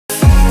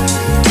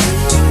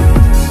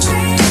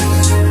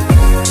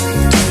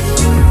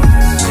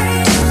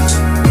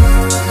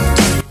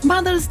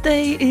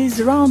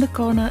around the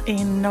corner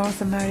in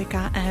North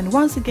America, and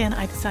once again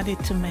I decided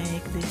to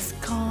make this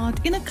card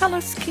in a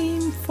color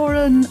scheme for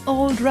an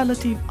old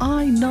relative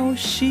I know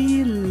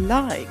she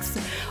likes,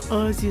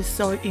 as you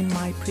saw in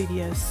my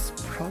previous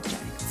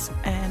projects.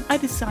 And I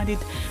decided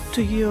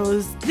to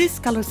use this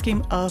color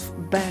scheme of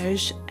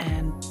beige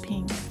and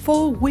pink,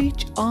 for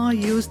which I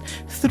used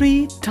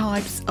 3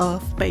 types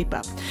of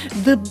paper.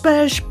 The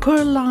beige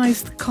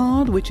pearlized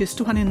card, which is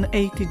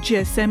 280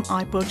 GSM,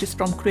 I purchased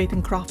from Create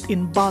and Craft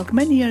in bulk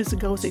many years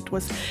ago, so it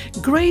was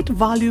great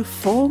value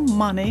for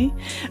money.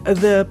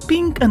 The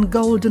pink and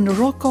golden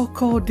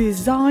Rococo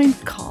design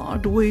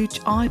card, which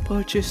I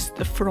purchased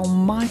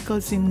from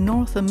Michaels in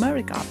North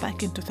America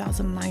back in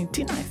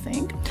 2019, I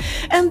think.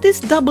 And this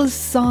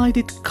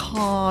double-sided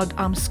card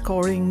I'm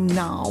scoring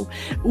now,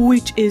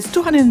 which is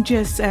 200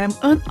 GSM,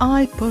 and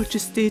I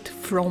purchased it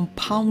from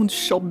Pound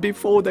Shop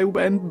before they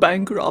went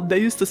bankrupt. They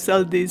used to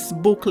sell these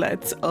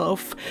booklets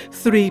of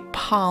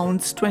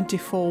 £3,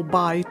 24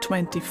 by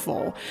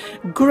 24.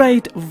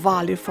 Great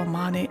value for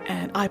money,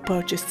 and I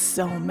purchased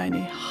so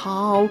many.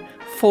 How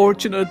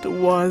fortunate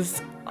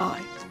was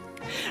I?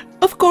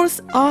 Of course,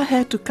 I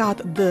had to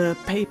cut the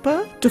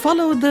paper to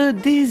follow the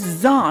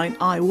design.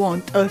 I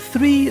want a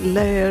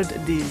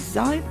 3-layered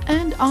design,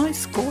 and I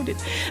scored it.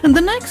 And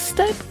the next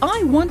step,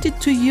 I wanted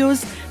to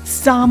use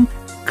some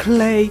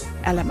clay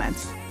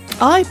elements.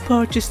 I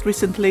purchased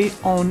recently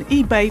on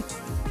eBay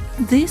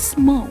this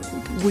mold,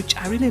 which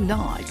I really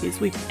like, is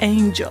with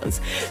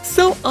angels.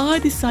 So I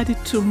decided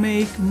to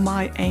make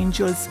my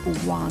angels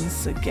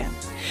once again.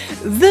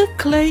 The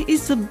clay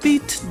is a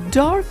bit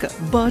darker,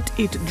 but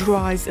it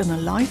dries in a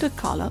lighter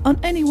color,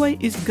 and anyway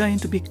is going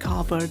to be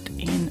covered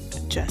in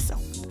gesso.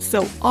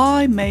 So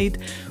I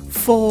made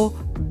 4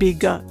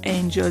 bigger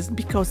angels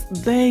because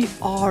they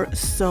are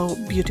so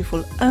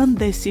beautiful and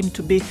they seem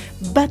to be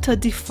better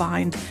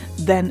defined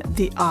than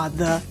the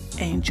other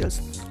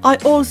angels. I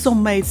also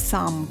made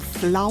some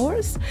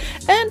flowers,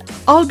 and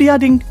I'll be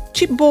adding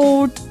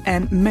chipboard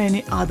and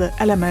many other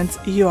elements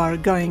you are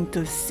going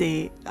to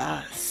see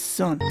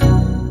soon.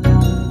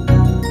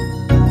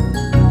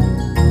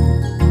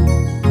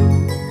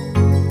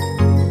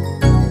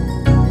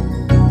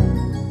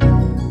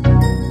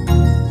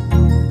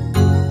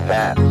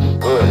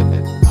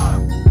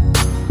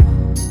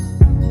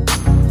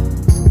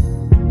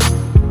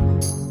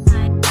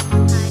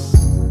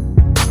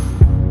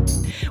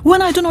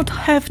 When I do not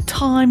have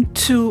time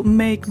to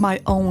make my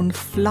own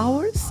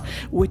flowers,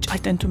 which I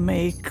tend to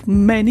make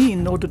many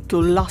in order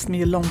to last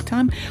me a long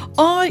time,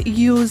 I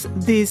use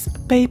these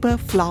paper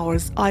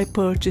flowers I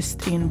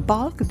purchased in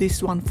bulk.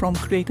 This one from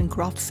Create and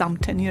Craft some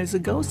 10 years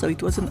ago, so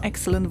it was an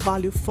excellent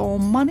value for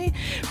money.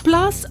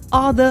 Plus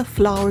other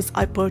flowers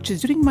I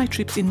purchased during my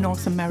trips in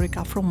North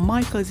America, from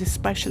Michaels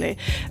especially,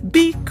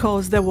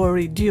 because they were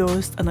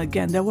reduced, and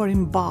again they were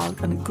in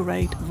bulk and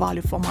great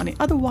value for money.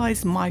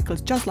 Otherwise,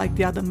 Michaels, just like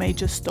the other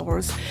major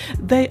stores,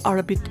 they are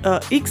a bit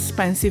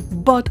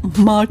expensive, but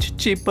much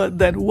cheaper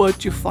than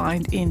what you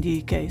find in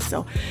the UK.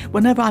 So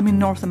whenever I'm in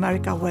North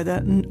America,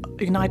 whether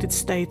United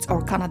States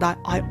or Canada,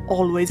 I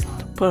always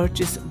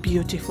purchase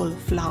beautiful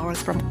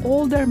flowers from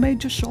all their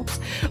major shops,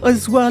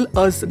 as well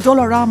as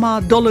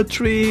Dollarama, Dollar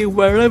Tree.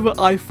 Wherever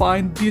I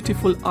find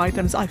beautiful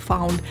items, I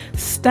found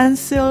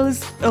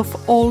stencils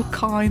of all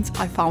kinds.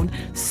 I found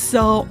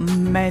so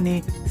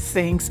many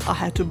things I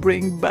had to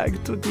bring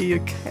back to the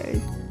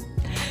UK.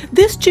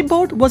 This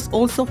chipboard was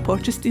also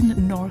purchased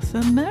in North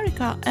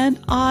America, and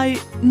I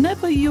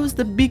never used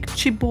the big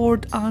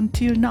chipboard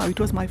until now. It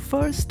was my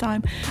first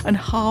time, and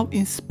how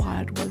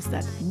inspired was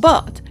that?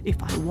 But if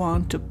I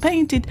want to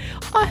paint it,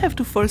 I have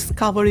to first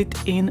cover it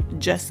in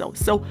gesso.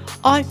 So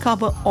I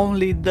cover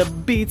only the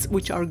bits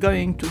which are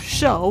going to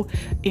show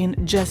in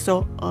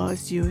gesso,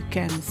 as you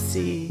can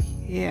see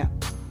here.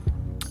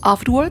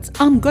 Afterwards,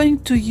 I'm going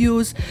to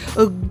use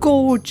a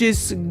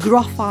gorgeous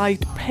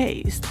graphite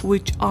paste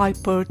which I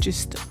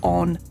purchased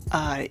on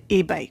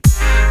eBay.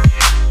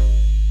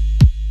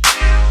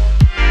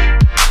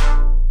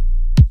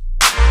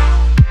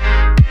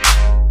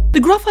 The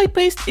graphite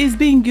paste is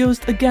being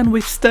used again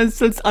with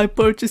stencils I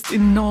purchased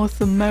in North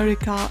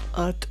America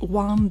at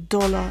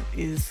 $1.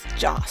 Is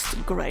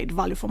just great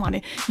value for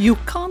money. You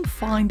can't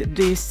find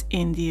this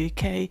in the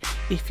UK.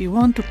 If you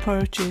want to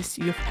purchase,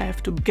 you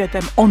have to get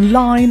them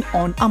online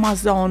on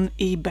Amazon,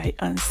 eBay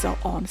and so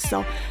on.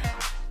 So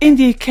in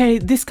the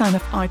UK, this kind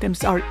of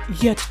items are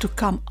yet to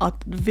come at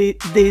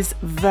these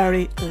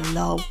very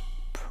low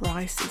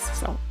prices.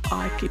 So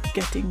I keep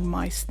getting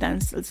my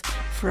stencils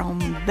from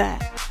there.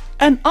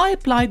 And I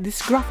applied this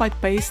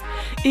graphite paste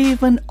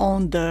even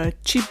on the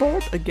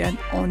chipboard, again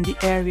on the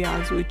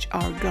areas which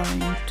are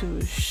going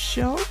to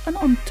show, and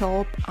on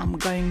top I'm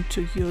going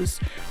to use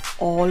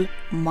all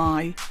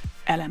my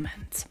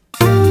elements.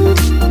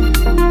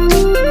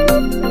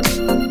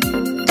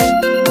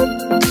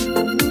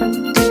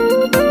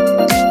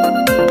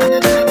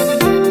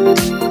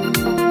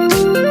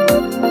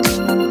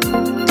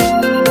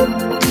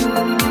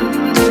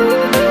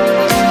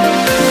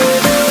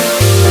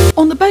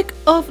 On the back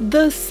of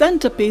the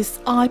centerpiece,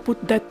 I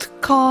put that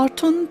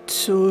carton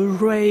to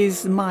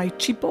raise my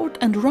chipboard,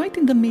 and right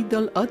in the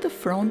middle at the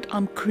front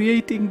I'm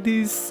creating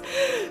this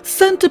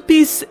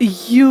centerpiece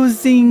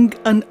using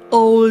an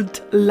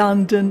old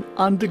London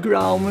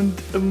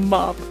Underground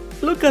map.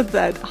 Look at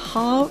that,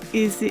 how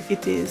easy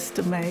it is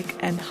to make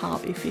and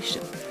how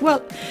efficient.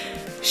 Well,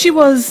 she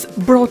was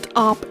brought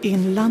up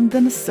in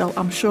London, so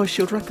I'm sure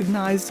she'll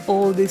recognize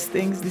all these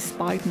things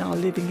despite now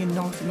living in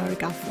North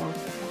America for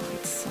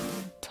quite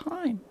some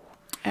time.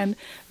 And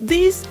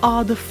these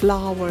are the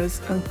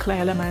flowers and clay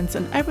elements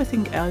and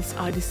everything else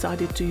I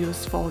decided to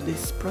use for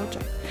this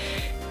project.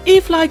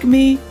 If, like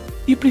me,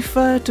 you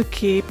prefer to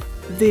keep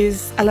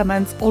these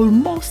elements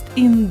almost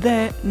in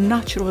their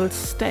natural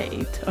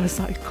state, as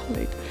I call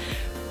it,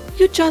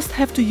 you just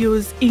have to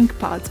use ink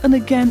pads. And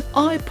again,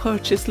 I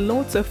purchased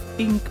lots of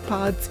ink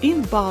pads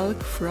in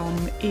bulk from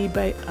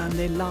eBay and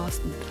they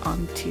last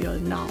until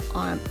now.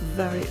 I'm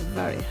very,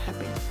 very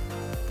happy.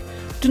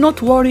 Do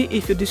not worry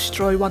if you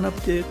destroy one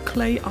of the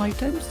clay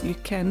items, you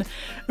can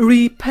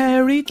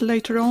repair it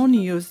later on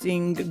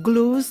using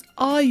glues.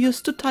 I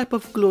used two types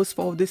of glues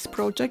for this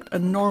project, a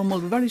normal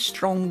very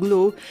strong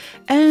glue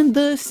and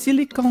the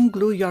silicone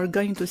glue you are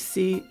going to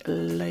see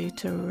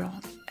later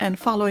on. And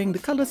following the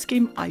color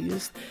scheme, I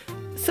used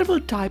several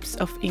types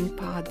of ink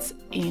pads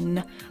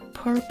in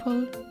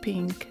purple,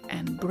 pink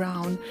and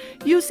brown,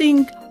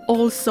 using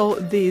also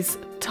these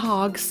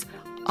tags.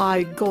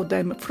 I got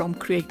them from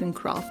Create and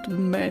Craft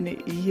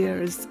many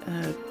years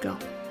ago.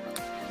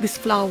 These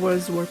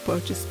flowers were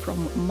purchased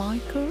from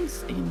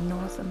Michaels in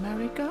North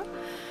America,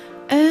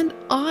 and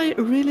I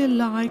really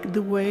like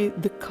the way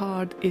the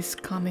card is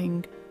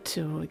coming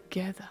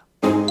together.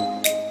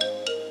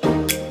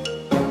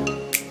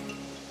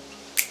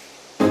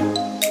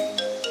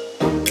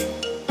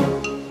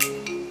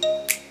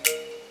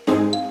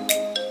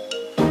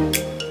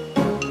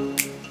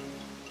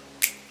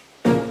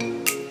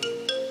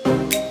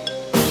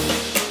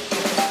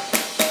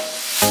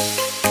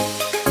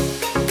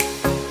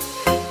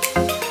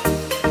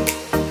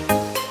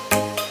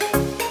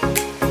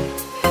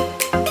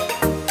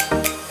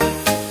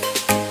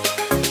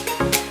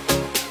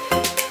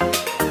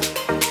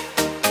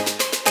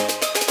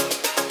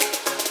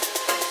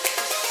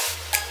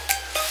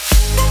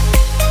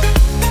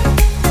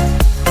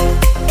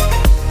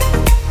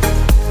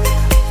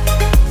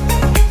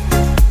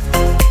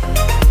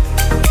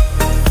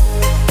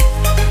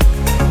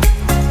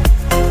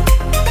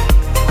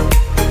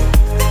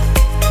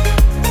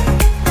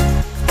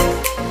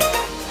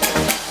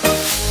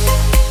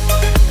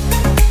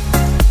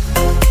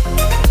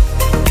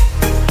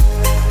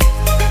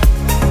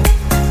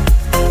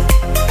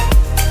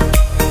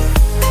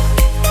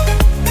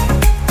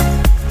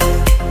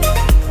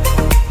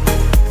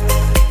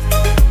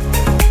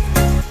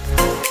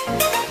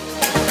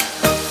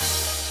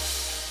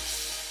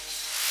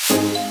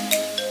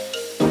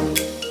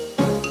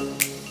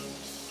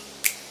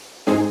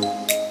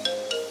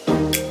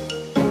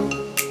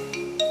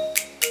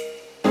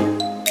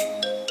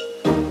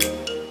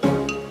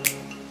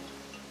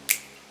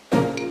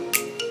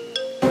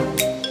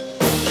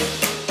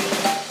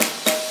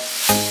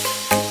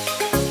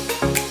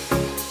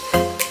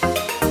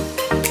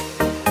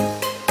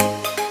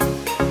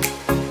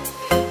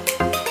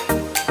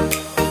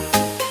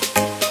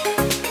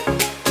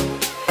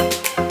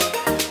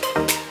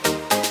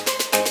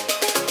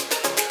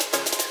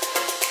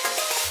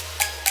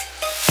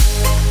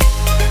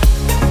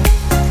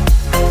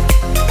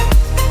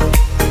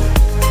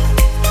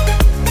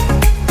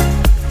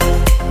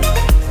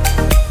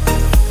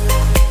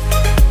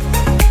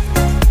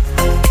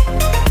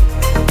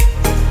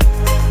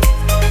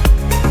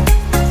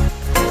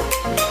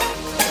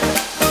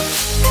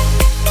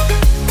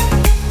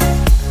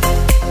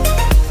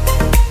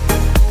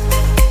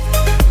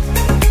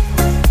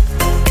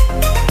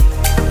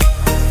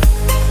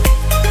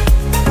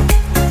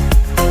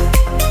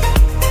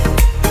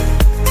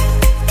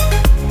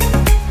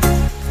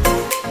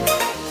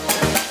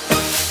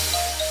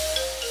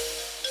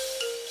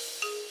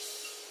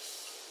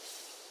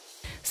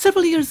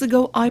 Several years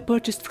ago I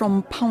purchased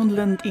from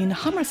Poundland in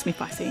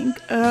Hammersmith, I think,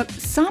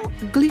 some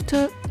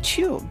glitter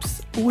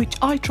tubes, which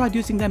I tried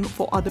using them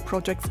for other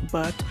projects,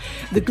 but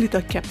the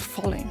glitter kept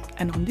falling.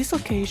 And on this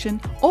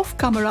occasion, off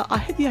camera, I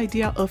had the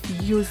idea of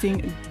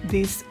using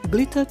these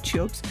glitter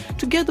tubes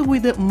together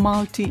with a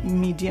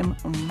multi-medium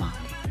mud.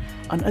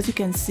 And as you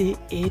can see,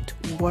 it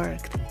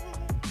worked.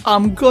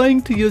 I'm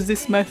going to use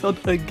this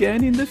method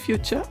again in the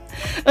future,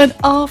 and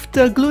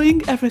after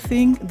gluing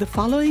everything the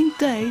following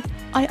day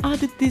I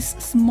added these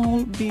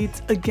small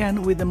beads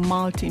again with a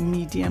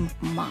multi-medium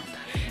mud.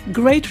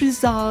 Great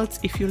results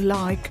if you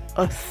like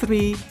a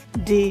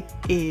 3D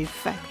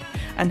effect.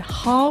 And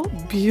how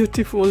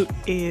beautiful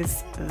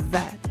is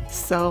that?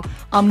 So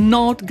I'm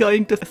not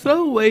going to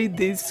throw away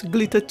these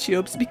glitter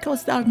tubes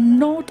because they are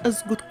not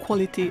as good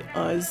quality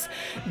as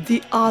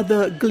the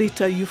other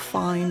glitter you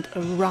find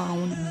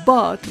around,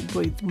 but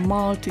with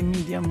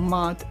multimedia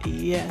matte,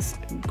 yes,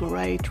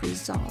 great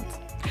results.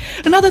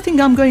 Another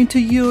thing I'm going to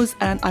use,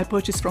 and I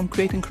purchased from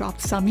Create and Craft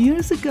some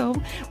years ago,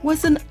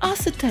 was an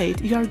acetate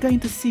you are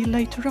going to see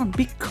later on,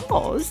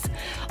 because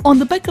on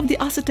the back of the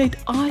acetate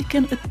I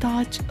can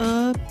attach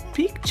a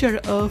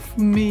picture of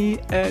me,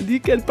 and you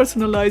can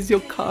personalize your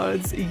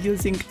cards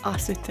using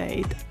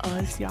acetate,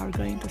 as you are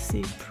going to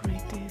see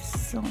pretty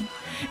soon.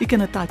 You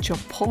can attach your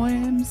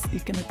poems, you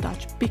can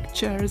attach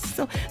pictures,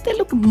 so they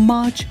look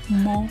much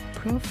more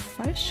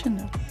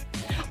professional.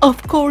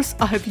 Of course,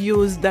 I have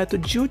used that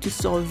jute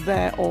sauce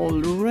there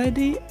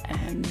already,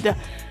 and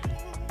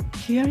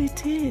here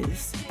it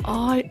is.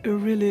 I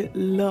really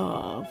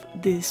love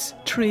this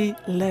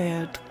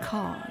 3-layered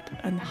card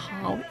and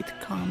how it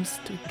comes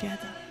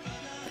together.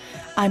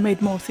 I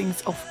made more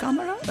things off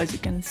camera, as you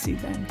can see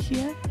them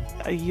here,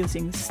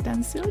 using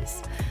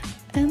stencils.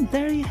 And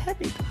there you have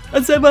it.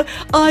 As ever,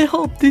 I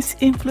hope this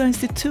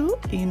influenced you too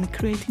in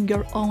creating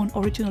your own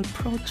original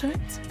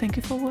projects. Thank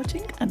you for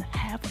watching and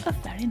have a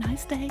very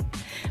nice day.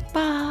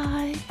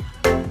 Bye!